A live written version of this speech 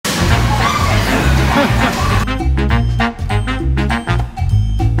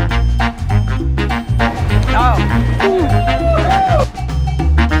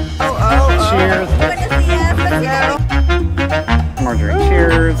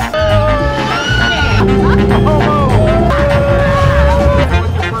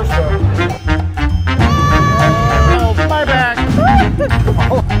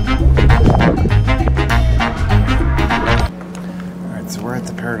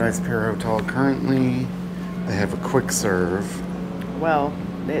Paradise Pier Hotel currently, they have a quick serve. Well,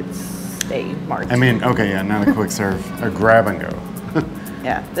 it's a martini. I mean, okay, yeah, not a quick serve, a grab and go.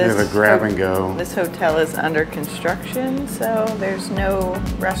 Yeah, they have a grab and go. This hotel is under construction, so there's no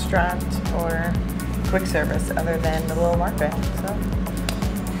restaurant or quick service other than the little market. So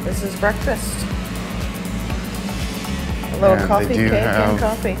this is breakfast. A little And coffee they do cake have and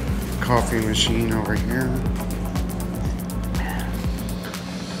coffee. Coffee machine over here.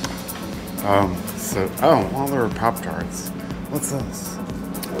 Well, there are Pop-Tarts. What's this?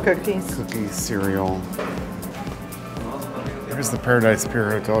 Cookies. Cookies, cereal. Here's the Paradise Pier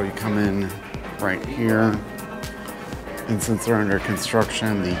Hotel. You come in right here. And since they're under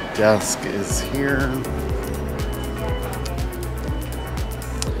construction, the desk is here.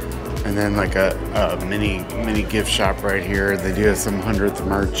 And then like a mini gift shop right here. They do have some 100th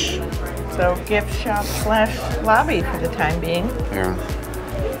merch. So gift shop / lobby for the time being. Yeah.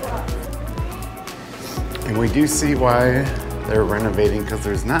 And we do see why they're renovating, because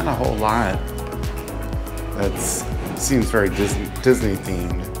there's not a whole lot that seems very Disney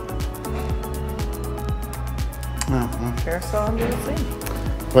themed. Carousel under the sea.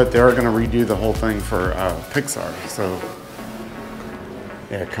 But they are going to redo the whole thing for Pixar. So,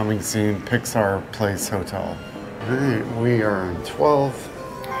 yeah, coming soon, Pixar Place Hotel. All right, we are on 12.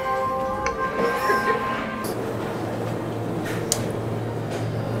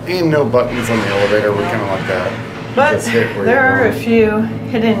 And no buttons on the elevator. We kind of like that. But there are a few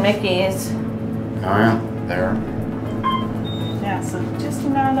hidden Mickeys. Oh yeah, there. Yeah, so just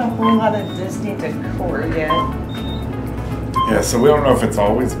not a whole lot of Disney decor yet. Yeah, so we don't know if it's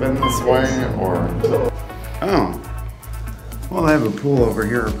always been this way or... Oh. Well, they have a pool over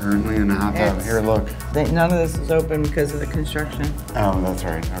here apparently and a hot tub. Here, look. None of this is open because of the construction. Oh, that's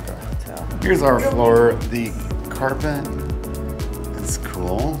right. Okay. So. Here's our floor. The carpet is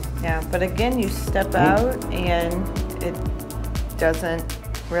cool. Yeah, but again, you step out and it doesn't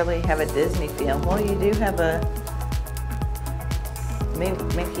really have a Disney feel. Well, you do have a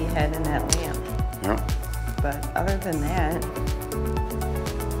Mickey head in that lamp. Yep. But other than that,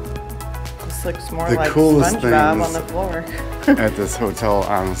 this looks more the like coolest SpongeBob on the floor. At this hotel,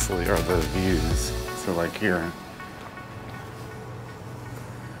 honestly, are the views. So like here,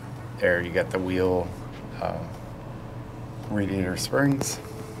 there you got the wheel, Radiator Springs.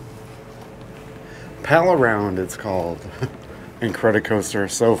 Pal Around, it's called. Incredicoaster,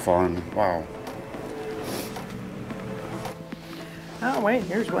 so fun. Wow. Oh wait,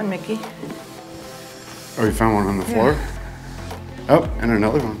 here's one Mickey. Oh, you found one on the floor? Oh, and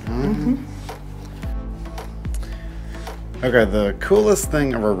another one. Mm-hmm. Okay, the coolest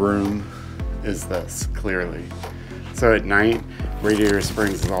thing of our room is this, clearly. So at night, Radiator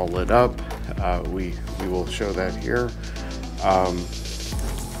Springs is all lit up. We will show that here.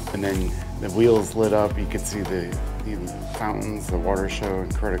 And then the wheel's lit up. You can see the fountains, the water show,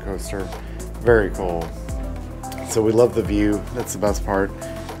 and Incredicoaster. Very cool. So we love the view. That's the best part.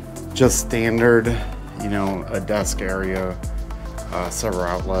 Just standard, you know, a desk area, several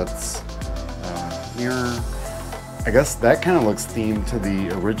outlets, mirror. I guess that kind of looks themed to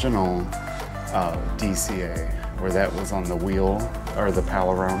the original DCA, where that was on the wheel, or the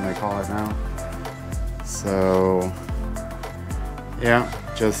Pal Around they call it now. So, yeah,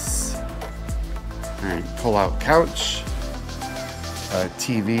 just, all right, pull out couch,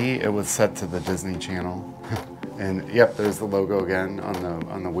 TV, it was set to the Disney Channel. And yep, there's the logo again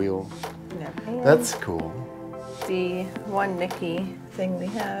on the wheel. Yeah. That's cool. The one Mickey thing we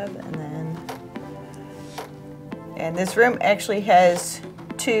have, and this room actually has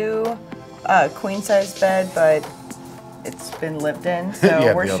 2 queen-size bed, but it's been lived in, so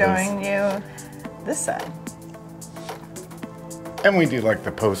yeah, we're showing you this side. And we do like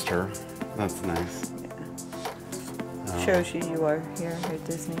the poster. That's nice. Yeah. Shows you are here at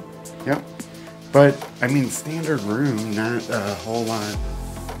Disney. Yep. But, I mean, standard room, not a whole lot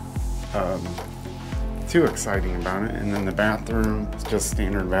too exciting about it. And then the bathroom, it's just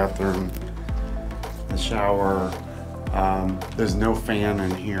standard bathroom. The shower, there's no fan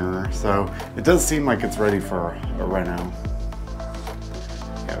in here. So it does seem like it's ready for a reno.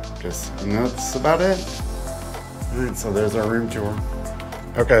 Yep, and that's about it. All right, so there's our room tour.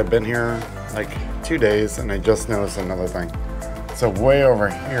 Okay, I've been here like 2 days and I just noticed another thing. So way over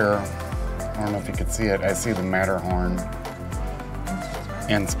here, I don't know if you can see it. I see the Matterhorn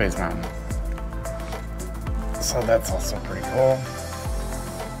and Space Mountain. So that's also pretty cool.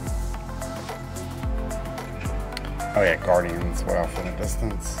 Oh yeah, Guardians, way off in the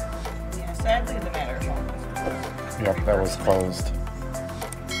distance. Yeah, sadly the Matterhorn was closed. Yep, that was closed.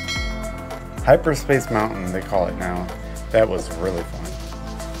 Hyperspace Mountain, they call it now. That was really fun.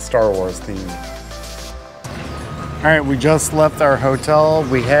 Star Wars theme. All right, we just left our hotel.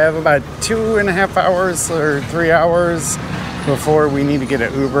 We have about 2.5 hours or 3 hours before we need to get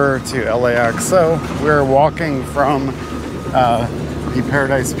an Uber to LAX. So we're walking from the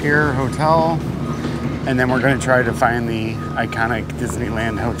Paradise Pier Hotel, and then we're going to try to find the iconic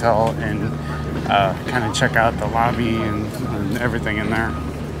Disneyland Hotel and kind of check out the lobby and everything in there.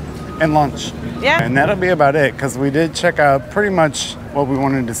 And lunch. Yeah. And that'll be about it, because we did check out pretty much what we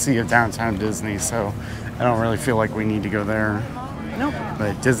wanted to see of downtown Disney, so I don't really feel like we need to go there. Nope.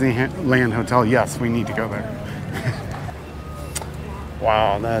 But Disneyland Hotel, yes, we need to go there.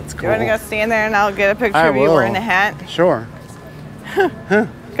 Wow, that's cool. You want to go stand there and I'll get a picture of you wearing a hat? Sure.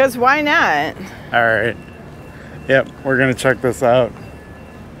 Because why not? All right. Yep, we're going to check this out.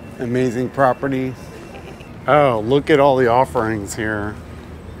 Amazing property. Oh, look at all the offerings here.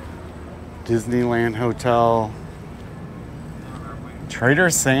 Disneyland Hotel. Trader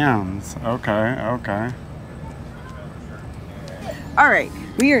Sam's. Okay. All right,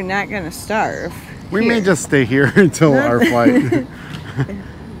 we are not going to starve. We may just stay here until our flight.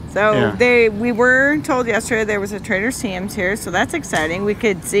 So Yeah. we were told yesterday there was a Trader Sam's here, so that's exciting. We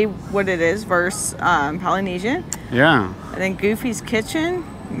could see what it is versus Polynesia. Yeah. And then Goofy's Kitchen.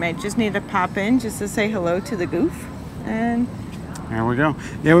 You might just need to pop in just to say hello to the Goof. And There we go.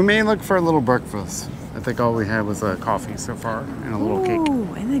 Yeah, we may look for a little breakfast. I think all we had was a coffee so far and a little cake.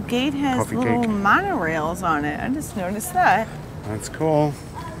 ooh, and the gate has Coffee little cake. monorails on it. I just noticed that. That's cool.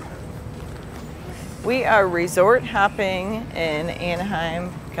 We are resort hopping in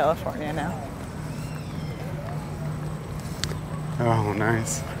Anaheim, California now. Oh,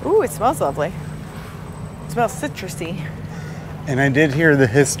 nice. Ooh, it smells lovely. It smells citrusy. And I did hear the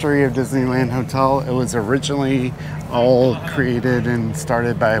history of Disneyland Hotel. It was originally all created and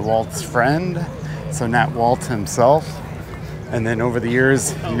started by Walt's friend, so not Walt himself. And then over the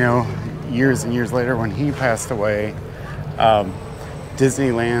years, you know, years and years later when he passed away,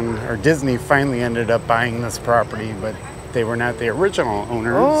 Disney finally ended up buying this property, but they were not the original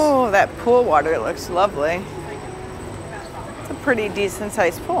owners. Oh, that pool water looks lovely. It's a pretty decent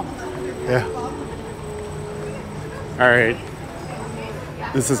sized pool. Yeah. All right.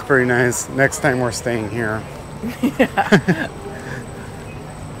 This is pretty nice. Next time we're staying here.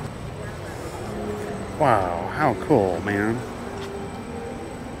 Wow, how cool, man.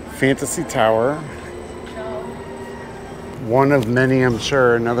 Fantasy Tower. One of many, I'm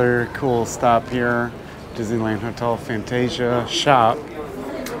sure. Another cool stop here. Disneyland Hotel, Fantasia, shop.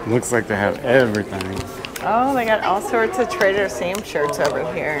 Looks like they have everything. Oh, they got all sorts of Trader Sam's shirts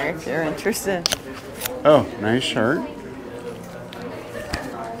over here if you're interested. Oh, nice shirt.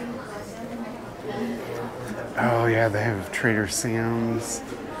 Oh yeah, they have Trader Sam's.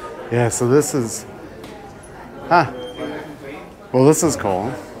 Yeah, so this is, well, this is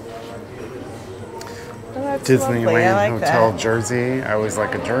cool. Oh, that's Disneyland lovely. I like Hotel that. jersey. I always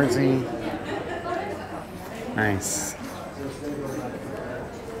like a jersey. Nice.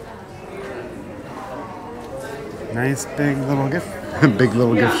 Nice big little gift,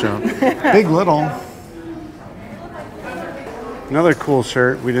 gift shop. Big little. Another cool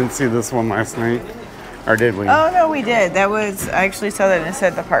shirt. We didn't see this one last night, or did we? Oh no, we did. That was, I actually saw that and it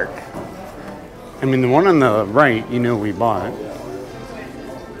said the park. I mean, the one on the right, you know, we bought.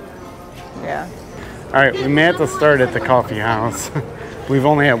 Yeah. All right, we may have to start at the coffee house. We've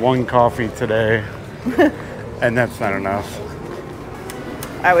only had one coffee today, and that's not enough.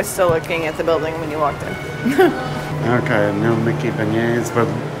 I was still looking at the building when you walked in. Okay, no Mickey beignets, but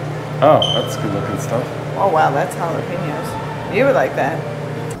oh, that's good looking stuff. Oh wow, that's jalapenos. You would like that.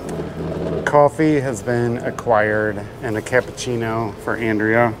 Coffee has been acquired and a cappuccino for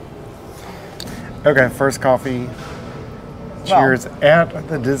Andrea. Okay, first coffee. Cheers at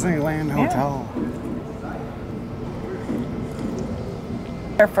the Disneyland Hotel.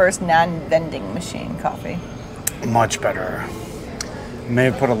 Our first non-vending machine coffee. Much better. May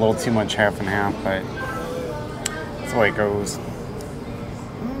have put a little too much half and half, but that's the way it goes.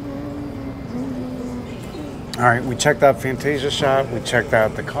 All right, we checked out Fantasia shop. We checked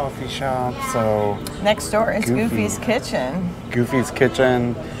out the coffee shop. So Next door is Goofy. Goofy's Kitchen. Goofy's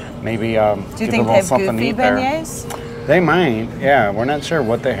Kitchen. Maybe Do you give a think little they have something to Goofy eat there. beignets? They might. Yeah, we're not sure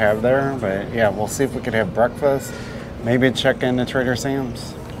what they have there, but yeah, we'll see if we could have breakfast. Maybe check into Trader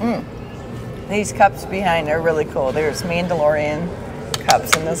Sam's. These cups behind are really cool. There's Mandalorian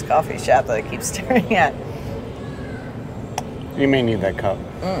cups in this coffee shop that I keep staring at. You may need that cup.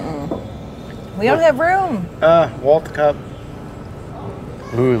 We don't have room. Walt cup.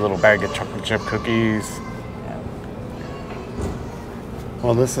 Ooh, little bag of chocolate chip cookies.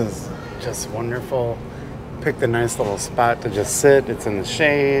 Well, this is just wonderful. Picked a nice little spot to just sit. It's in the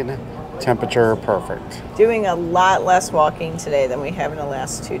shade. Temperature perfect. Doing a lot less walking today than we have in the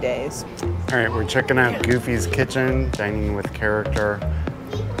last 2 days. All right, we're checking out Goofy's Kitchen, dining with character.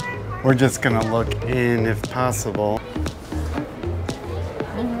 We're just gonna look in if possible.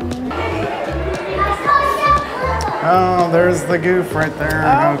 Oh, there's the Goof right there. Oh,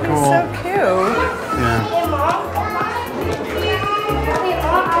 how cool. he's so cute. Yeah.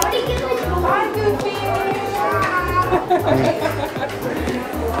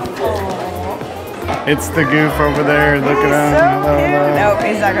 It's the Goof over there. Look at him. So Hello, cute. hello. Nope,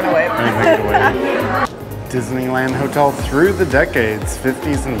 he's not gonna wave. Disneyland Hotel through the decades,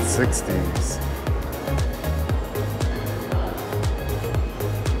 50s and 60s.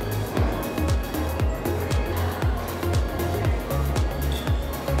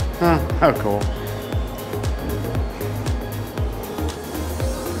 Huh, how cool.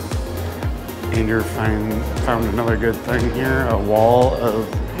 Andrew found another good thing here, a wall of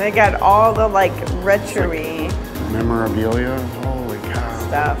They got all the like retro-y memorabilia. Holy cow.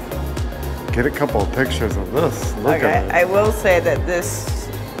 stuff. Get a couple of pictures of this. Look Okay, at it. I will say that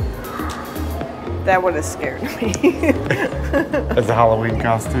that would have scared me. As a Halloween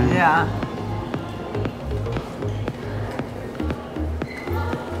costume. Yeah.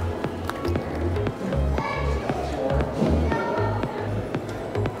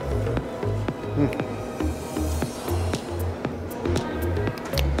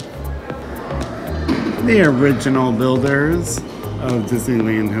 The original builders of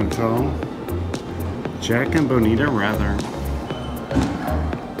Disneyland Hotel, Jack and Bonita Rather.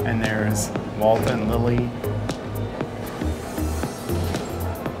 And there's Walt and Lily.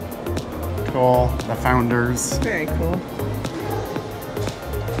 Cool, the founders. Very cool.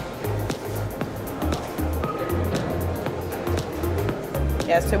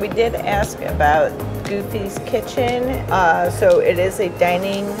 Yeah, so we did ask about Goofy's Kitchen. So it is a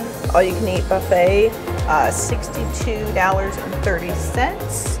dining, all-you-can-eat buffet,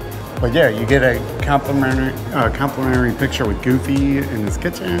 $62.30. But yeah, you get a complimentary picture with Goofy in his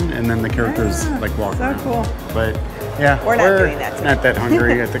kitchen, and then the characters like walk so around. cool. But yeah, We're not doing that today. Not that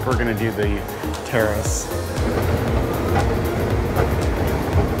hungry. I think we're gonna do the terrace.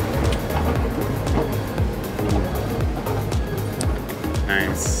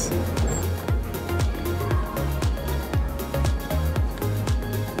 Nice.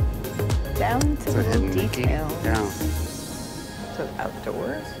 Down to It's a the hidden Mickey. details. Yeah. So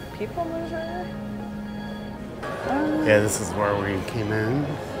outdoors, people mover. Yeah, this is where we came in.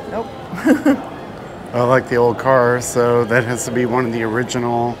 Nope. I like the old car, so that has to be one of the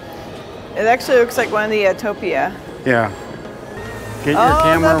original. It actually looks like one of the Utopia. Yeah. Get your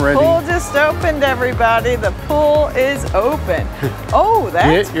camera the ready. pool just opened, everybody. The pool is open. Oh,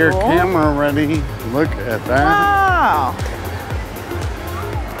 that's Get your cool. camera ready. Look at that. Wow.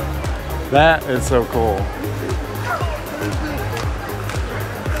 That is so cool.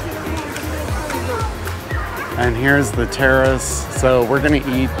 And here's the terrace. So we're gonna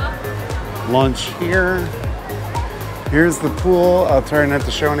eat lunch here. Here's the pool. I'll try not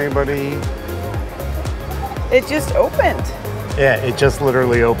to show anybody. It just opened. Yeah, it just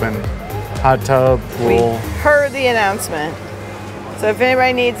literally opened. Hot tub, We pool. heard the announcement. So if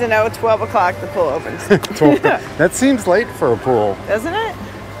anybody needs to know, 12 o'clock the pool opens. 12. That seems late for a pool. Doesn't it?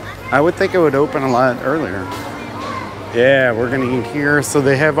 I would think it would open a lot earlier. Yeah, we're gonna eat here. So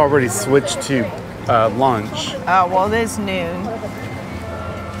they have already switched to lunch. Oh, well, it is noon.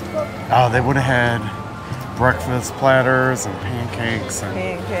 Oh, they would have had breakfast platters and pancakes. And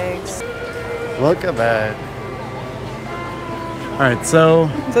Pancakes. look at that. All right, so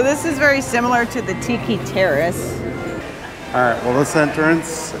So this is very similar to the Tiki Terrace. all right. Well, this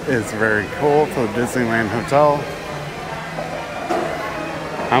entrance is very cool to the Disneyland Hotel.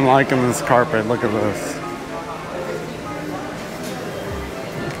 I'm liking this carpet. Look at this.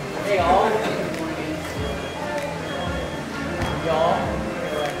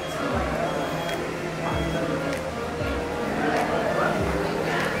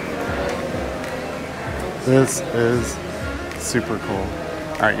 This is super cool.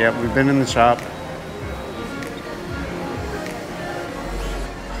 All right, yeah, we've been in the shop.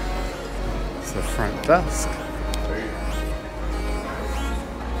 It's the front desk.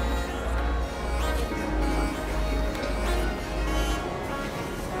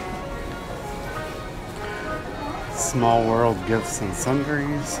 Small World Gifts and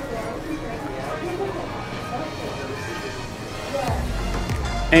Sundries.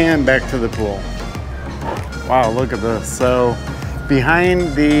 And back to the pool. Wow, look at this. So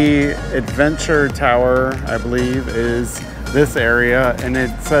behind the Adventure Tower, I believe, is this area, and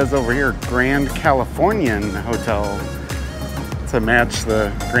it says over here Grand Californian Hotel to match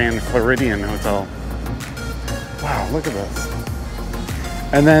the Grand Floridian Hotel. Wow, look at this.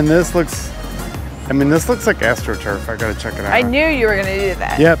 And then this looks, I mean, this looks like AstroTurf. I gotta check it out. I knew you were gonna do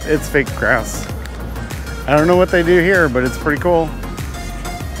that. Yep, it's fake grass. I don't know what they do here, but it's pretty cool.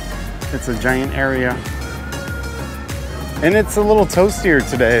 It's a giant area. And it's a little toastier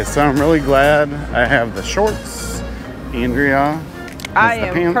today, so I'm really glad I have the shorts. Andrea has I the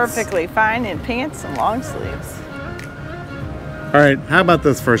am pants. perfectly fine in pants and long sleeves. All right, how about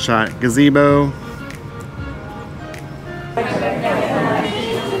this for a shot? Gazebo.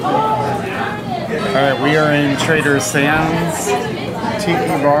 All right, we are in Trader Sam's Tiki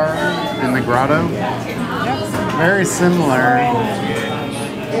Bar in the Grotto. Very similar.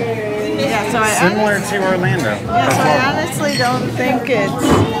 Yeah, so Similar to Orlando. I honestly don't think it's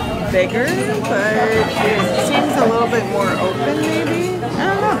bigger, but it seems a little bit more open maybe. I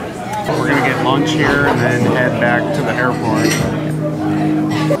don't know. We're gonna get lunch here and then head back to the airport.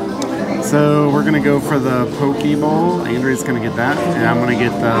 So we're gonna go for the poke bowl. Andrea's gonna get that, and I'm gonna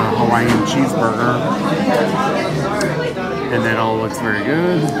get the Hawaiian cheeseburger. And that all looks very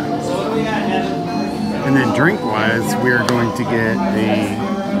good. And then drink-wise, we are going to get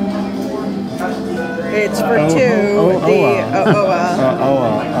the... It's for two.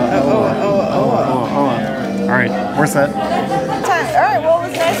 All right, we're set. All right, well, it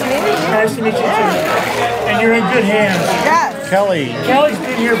was nice meeting you. Nice to meet you too. And you're in good hands. Yes. Kelly. Kelly's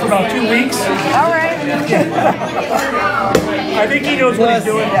been here for about 2 weeks. All right. I think he knows what he's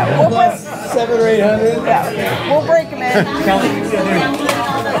doing. Yeah, we'll break, 700 or 800. yeah, we'll break him in. Kelly,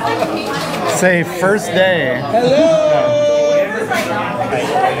 Say first day. Hello!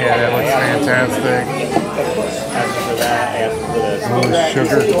 Yeah, that looks fantastic. Little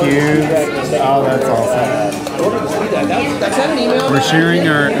sugar cubes. Oh, that's awesome. That's an email. We're sharing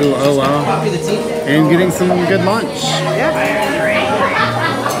our uoa and getting some good lunch.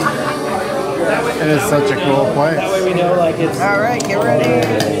 It is such a cool place. That way we know, like, it's All right, get ready.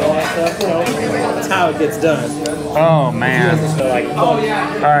 all that stuff, you know. That's how it gets done. Oh man. So, like,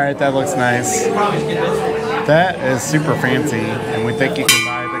 Alright, that looks nice. That is super fancy, and we think you can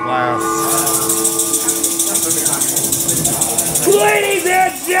buy the glass. ladies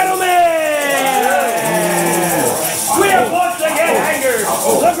and gentlemen, we have once again angered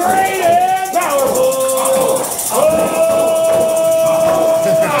the great and powerful.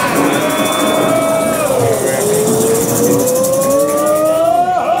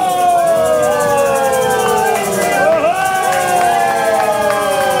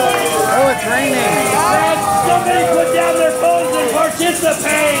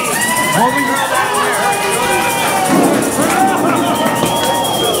 Participate! What we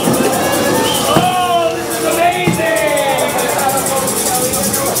Oh, this is amazing!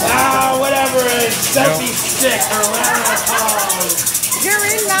 Ah, whatever it is, selfie stick or whatever it's called. You're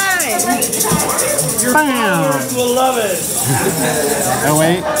in line. Your followers will love it. Oh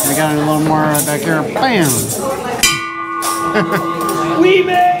wait, we got a little more back here. Bam! We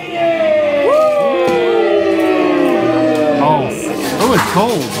made it! Oh, it's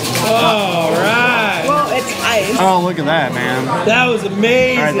cold. All right. Well, it's ice. Oh, look at that, man. That was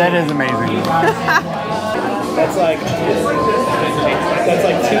amazing. All right, that is amazing. that's like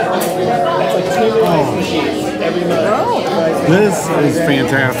two ice machines every month. Oh, This is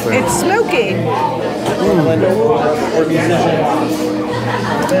fantastic. it's smoky. Or musicians.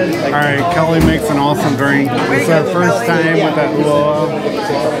 All right, Kelly makes an awesome drink. It's our first time with that uoa.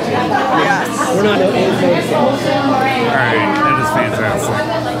 Yes. We're not All right, that is fantastic.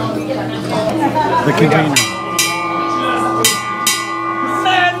 The container.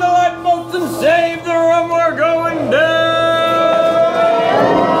 Man the lifeboats and save the rum, we're going down.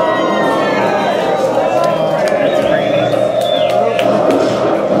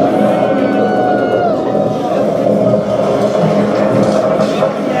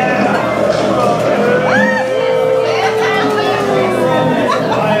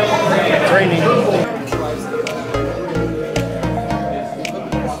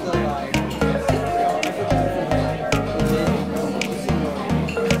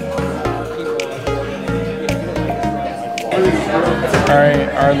 Alright,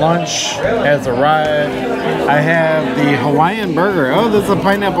 our lunch has arrived. I have the Hawaiian burger. Oh, there's a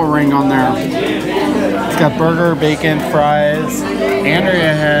pineapple ring on there. It's got burger, bacon, fries.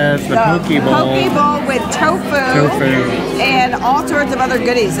 Andrea has the poke bowl. Poke bowl with tofu and all sorts of other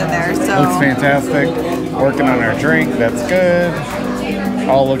goodies in there. So Looks fantastic. Working on our drink. That's good.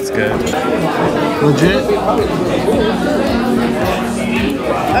 All looks good. Legit.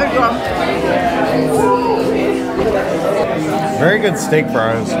 There you go. Very good steak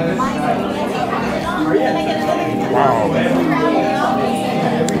fries. Wow.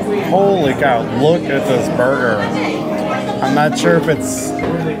 Holy cow, look at this burger. I'm not sure if it's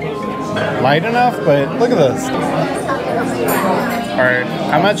light enough, but look at this. Alright,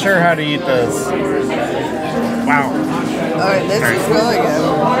 I'm not sure how to eat this. Wow. Alright, this is really good.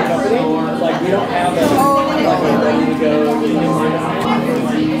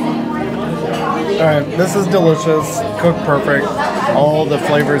 Alright, this is delicious, cooked perfect. All the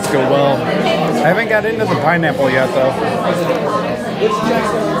flavors go well. I haven't got into the pineapple yet though.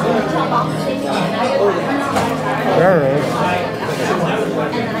 There it is.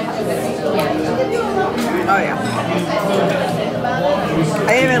 Oh yeah. I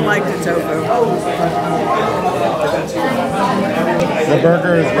even like the tofu. The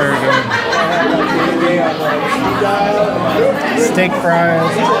burger is very good. Steak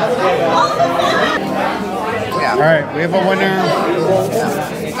fries. Yeah. Alright, we have a winner.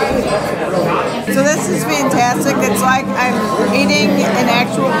 So this is fantastic. It's like I'm eating an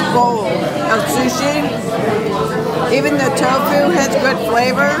actual bowl of sushi. Even the tofu has good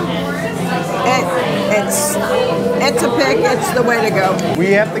flavor. It's a pick. It's the way to go.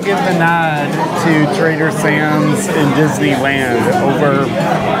 We have to give the nod to Trader Sam's in Disneyland over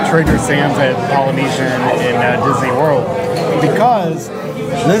Trader Sam's at Polynesian in Disney World, because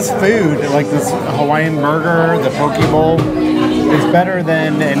this food, like this Hawaiian burger, the poke bowl, is better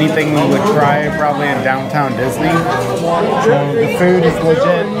than anything we would try probably in downtown Disney. So the food is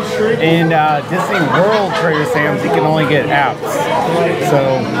legit. In Disney World Trader Sam's, you can only get apps.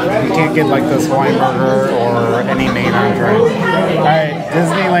 So you can't get like this Hawaiian burger or any main entree. Alright,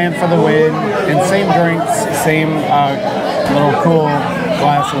 Disneyland for the win. And same drinks, same little cool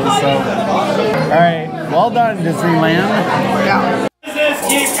glasses. So, alright, well done Disneyland. Yeah. This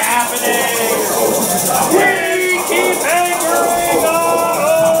keeps happening. We keep anchoring on.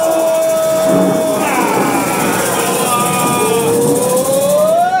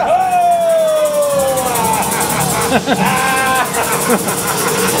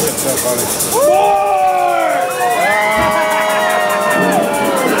 It's so funny.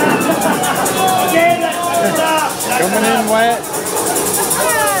 Okay, let's stop. Coming in wet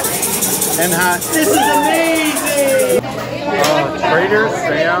and hot. This is amazing. Trader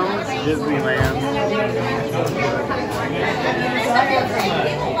Sam's Disneyland.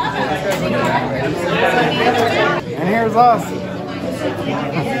 And here's us.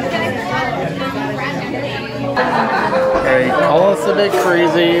 Okay, call us a bit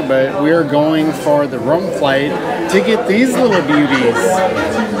crazy, but we are going for the rum flight to get these little beauties.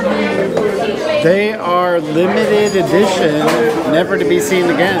 They are limited edition, never to be seen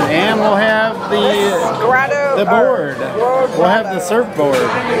again. And we'll have Grotto. the board. We'll have the surfboard.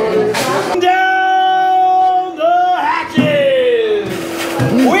 Down the hatches.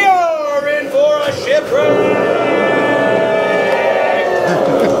 We are in for a shipwreck.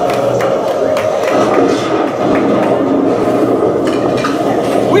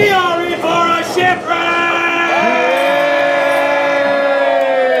 We are in for a shipwreck.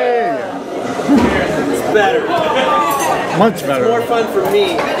 It's better. Much better. More fun for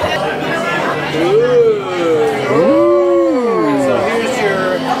me. So here's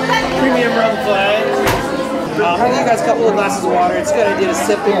your premium rum flag. I'll give you guys a couple of glasses of water. It's a good idea to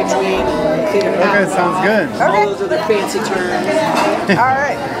sip in between. Okay, sounds good. All those other fancy terms.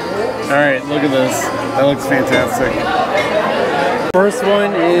 Alright. Alright, look at this. That looks fantastic. First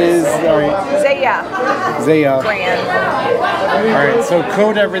one is, alright, Zaya. Brand. Alright, so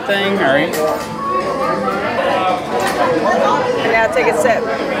coat everything, alright. And now take a sip.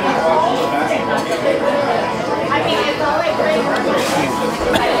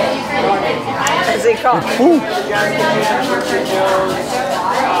 Is it cold? Ooh.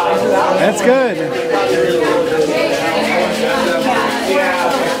 That's good.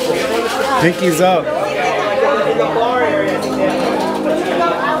 Pinkies up.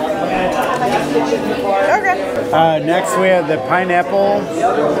 Okay. Next we have the pineapple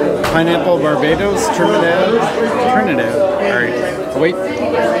Barbados Trinidad. Alright, wait.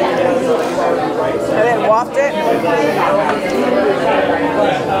 And then waft it.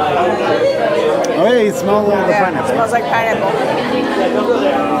 Oh yeah, you smell a little of the Yeah, it pineapple. smells like pineapple.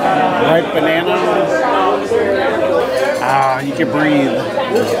 Ripe banana. Ah, you can breathe.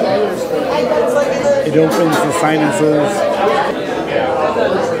 It opens the sinuses.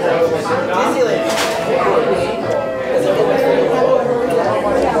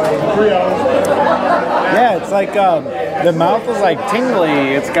 Yeah, it's like the mouth is like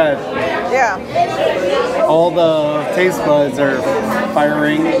tingly. It's got all the taste buds are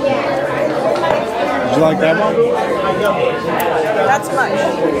firing. Did you like that one? That's much.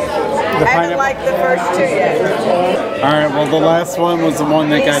 I haven't liked the first two yet. All right, well, the last one was the one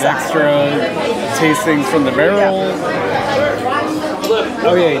that got extra tastings from the barrel.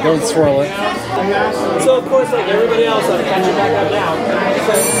 Oh yeah, don't swirl it. So of course, like everybody else, I'm catching back up now.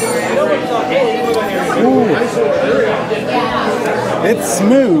 Nobody thought, hey, Ooh. It's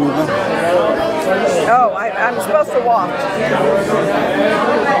smooth. Oh, I'm supposed to waft.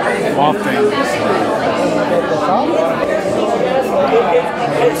 Wafting.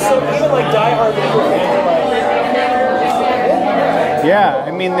 It's so even like Die Hard. Yeah,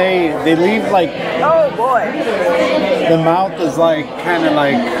 I mean they leave like Oh boy. the mouth is like kind of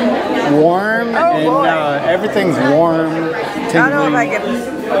like warm and everything's warm. I don't know if I can.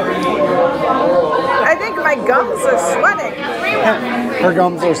 I think my gums are sweating. Her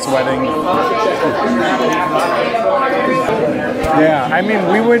gums are sweating. Yeah, I mean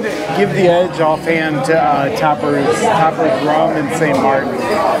we would give the edge offhand to Topper's Rum in St. Martin.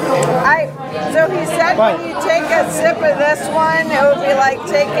 So he said when you take a sip of this one, it would be like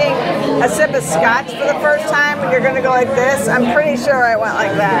taking a sip of scotch for the first time and you're going to go like this. I'm pretty sure I went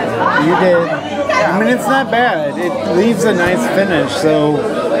like that. You did. I mean, it's not bad. It leaves a nice finish. So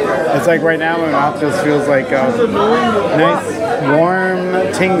it's like right now my mouth just feels like nice,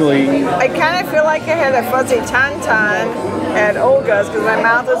 warm, tingly. I kind of feel like I had a fuzzy tauntaun at Olga's because my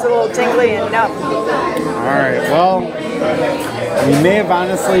mouth is a little tingly and numb. All right, well, we may have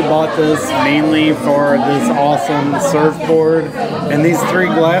honestly bought this mainly for this awesome surfboard and these 3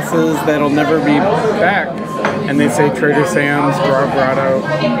 glasses that'll never be back. And they say Trader Sam's, Grotto.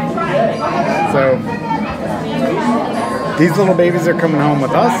 So these little babies are coming home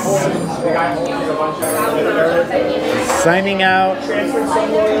with us. Signing out.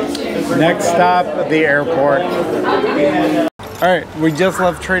 Next stop, the airport. All right, we just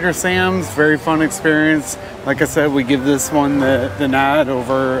left Trader Sam's. Very fun experience. Like I said, we give this one the nod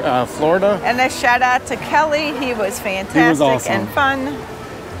over Florida. And a shout out to Kelly. He was fantastic. He was awesome. And fun.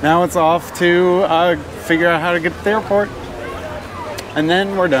 Now it's off to figure out how to get to the airport. And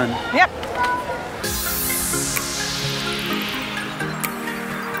then we're done. Yep.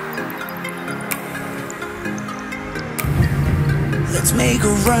 Let's make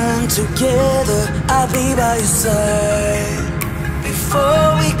a run together, I'll be by your side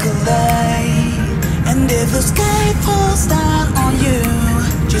before we collide. And if the sky falls down on you,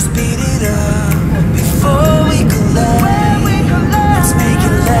 just beat it up before we collide. Let's make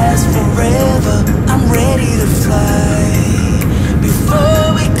it last forever, I'm ready to fly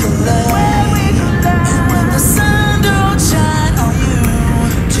before we collide. And when the sun don't shine on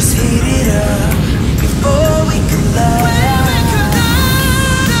you, just heat it up before we collide.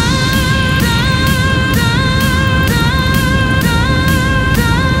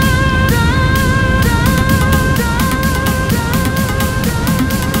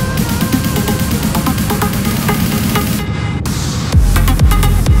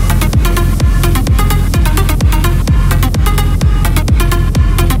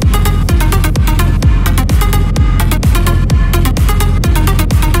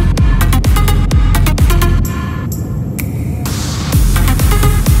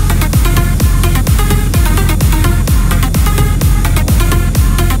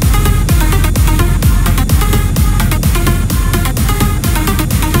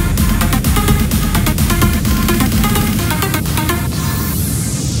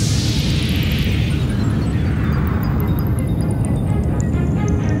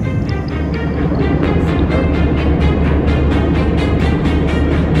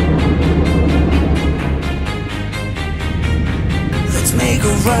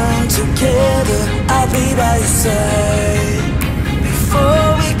 Together, I'll be by your side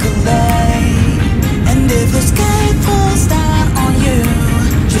before we collide. And if the sky falls down on you,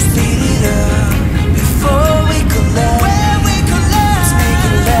 just beat it up before we collide. Let's make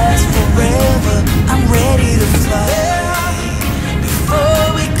it last forever, I'm ready to fly before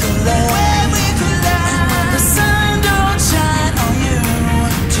we collide. And when the sun don't shine on you,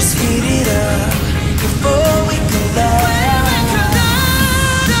 just heat it up before we collide.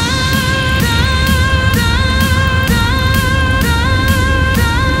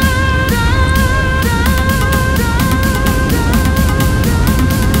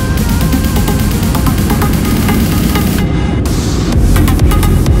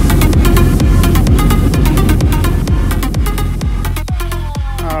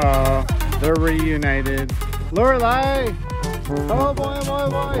 They're reunited. Lorelai! Oh boy, boy,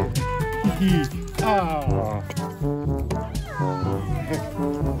 boy! Oh.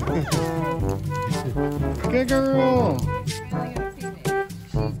 Good girl!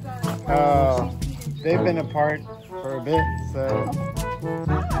 Oh. they've been apart for a bit, so.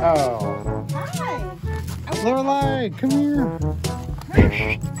 Oh. Hi. Lorelai, come here.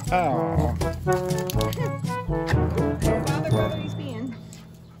 Oh. Brother, he's being.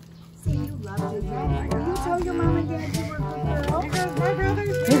 See, you love you. Will you tell your mom and dad you work with girl? My brother.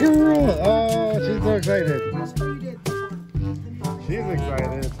 Look at her. Oh, she's so excited. That's what you did before. She's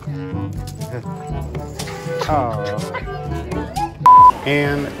excited. Oh.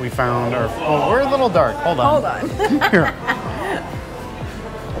 And we found our. Oh, we're a little dark. Hold on. Hold on. Here.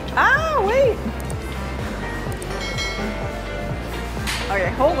 Ah, wait.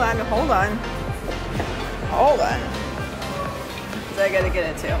 Okay, hold on. So I gotta get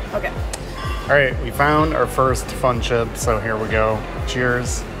it too. Okay. All right, we found our first fun chip, so here we go.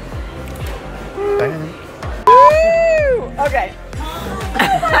 Cheers. Bam. Woo! Okay.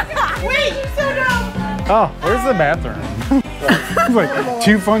 Wait, you're so dumb. Oh, where's the bathroom? It's like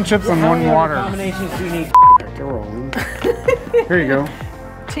 2 fun chips and 1 water. Combinations do you need? Get rolling. Here you go.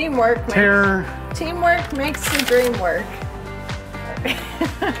 Teamwork makes the dream work.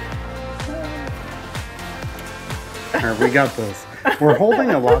 All right, we got this. We're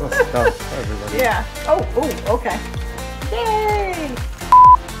holding a lot of stuff, everybody. Yeah. Oh, okay. Yay!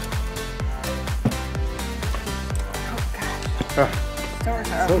 Oh gosh. Stores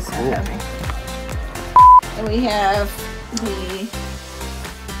are So always so cool. heavy. And we have the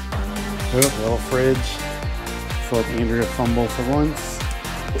Little fridge. So let Andrea fumble for once.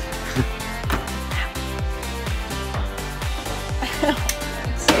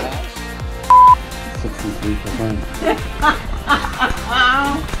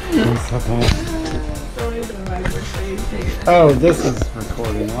 Oh, this is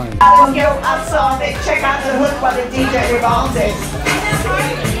recording live. check out the hook while the DJ revolves it.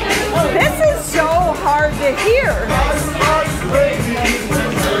 This is so hard to hear.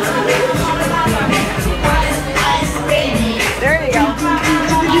 There you go.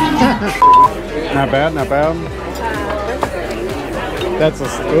 Not bad, not bad. That's a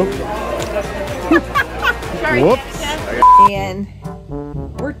scoop. Whoops. And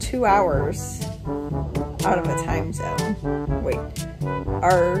we're 2 hours out of a time zone. Wait,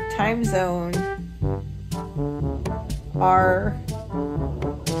 our time zone, our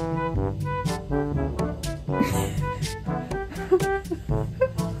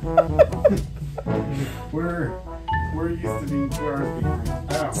we're used to being 2 hours behind.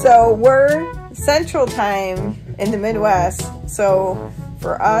 Oh. So we're Central Time in the Midwest. So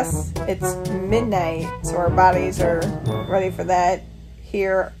for us, it's midnight. So our bodies are ready for that.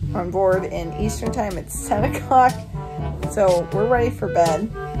 Here on board in Eastern Time, it's 10 o'clock. So we're ready for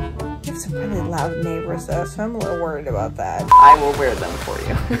bed. We have some really loud neighbors though, so I'm a little worried about that. I will wear them for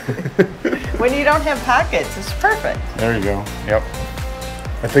you. When you don't have pockets, it's perfect. There you go. Yep.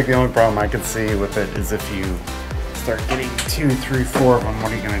 I think the only problem I could see with it is if you start getting 2, 3, 4 of them,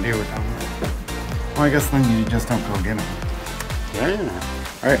 what are you going to do with them? Well, I guess then you just don't go get them. Yeah.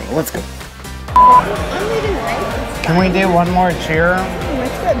 All right, well, let's go. Can we do one more cheer?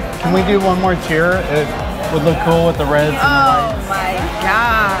 Can we do one more cheer? It would look cool with the reds and the Oh whites. my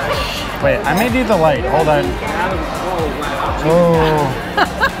gosh. Wait, I may do the light. Hold on. Oh.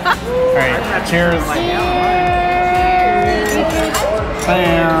 All right, cheers.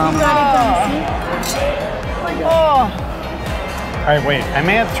 Bam. Oh. All right, wait. I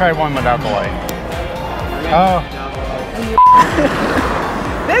may have to try one without the light. Oh.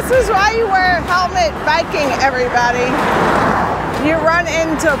 This is why you wear a helmet biking, everybody. You run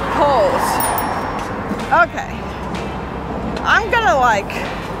into poles. Okay. I'm gonna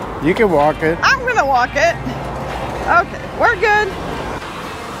You can walk it. I'm gonna walk it. Okay, we're good.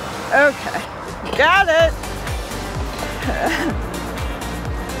 Okay, got it.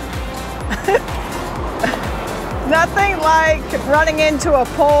 Nothing like running into a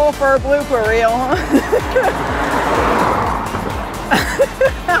pole for a blooper reel.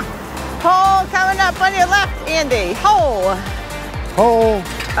 Hole coming up on your left, Andy. Hole. Hole.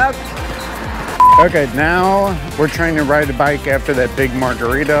 Okay. Okay, now we're trying to ride a bike after that big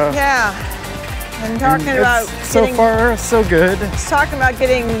margarita. Yeah. I'm talking And about so far, so good. talking about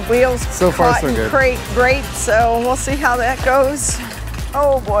getting wheels So far, caught so in good. great. So we'll see how that goes.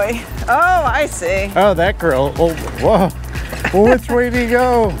 Oh boy. Oh, I see. Oh, that girl. Oh, whoa. Well, which way do you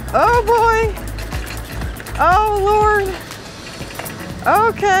go? Oh boy. Oh Lord.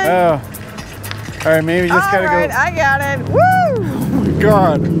 Okay. Oh. All right, maybe you just gotta All right, go. I got it. Woo! Oh my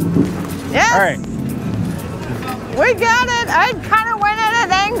God. Yes. All right. We got it. I kind of went at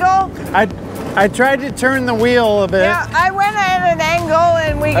an angle. I tried to turn the wheel a bit. Yeah, I went at an angle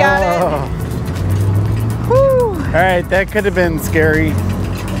and we got it. Woo. All right, that could have been scary.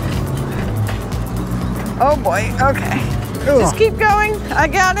 Oh boy, okay. Ooh. Just keep going. I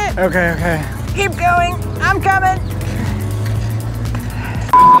got it. Okay, okay. Keep going. I'm coming.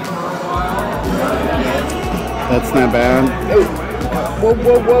 That's not bad. Whoa,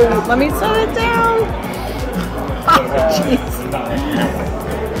 whoa, whoa. Let me set it down. Oh, jeez.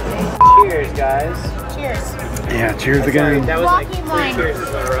 Cheers, guys. Cheers. Yeah, cheers again. That was like Walking 3 line. cheers in a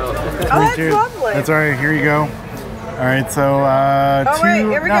row. Oh, that's Cheers. lovely. That's all right. Here you go. All right, so Oh, wait,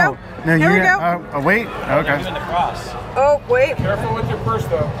 here we go. No, Here you we got, wait. Okay. Doing the cross. Oh, wait. Careful with your purse,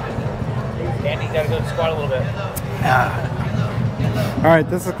 though. Andy, you gotta go squat a little bit. All right,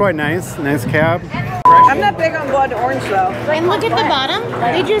 this is quite nice. Nice cab. I'm not big on blood orange, though. And look at the bottom.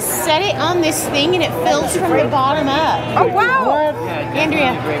 They just set it on this thing and it fills from the bottom up. Oh, wow.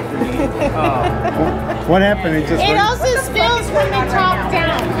 Andrea. What happened? It just It rained? also spills from the top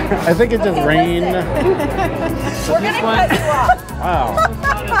down. I think it just rained. We're going to cut you off. Wow.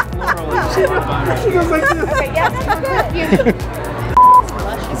 Okay, yes, it's good.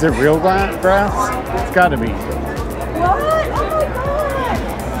 Is it real grass? It's got to be. What?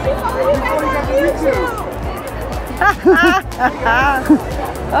 Oh, my God.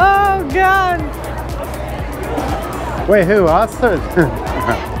 Oh, God. Wait, who? Us? All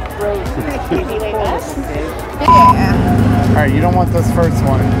right, you don't want this first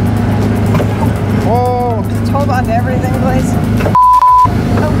one. Whoa. Just hold on to everything, please.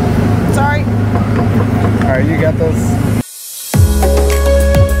 Oh, sorry. All right, you got this.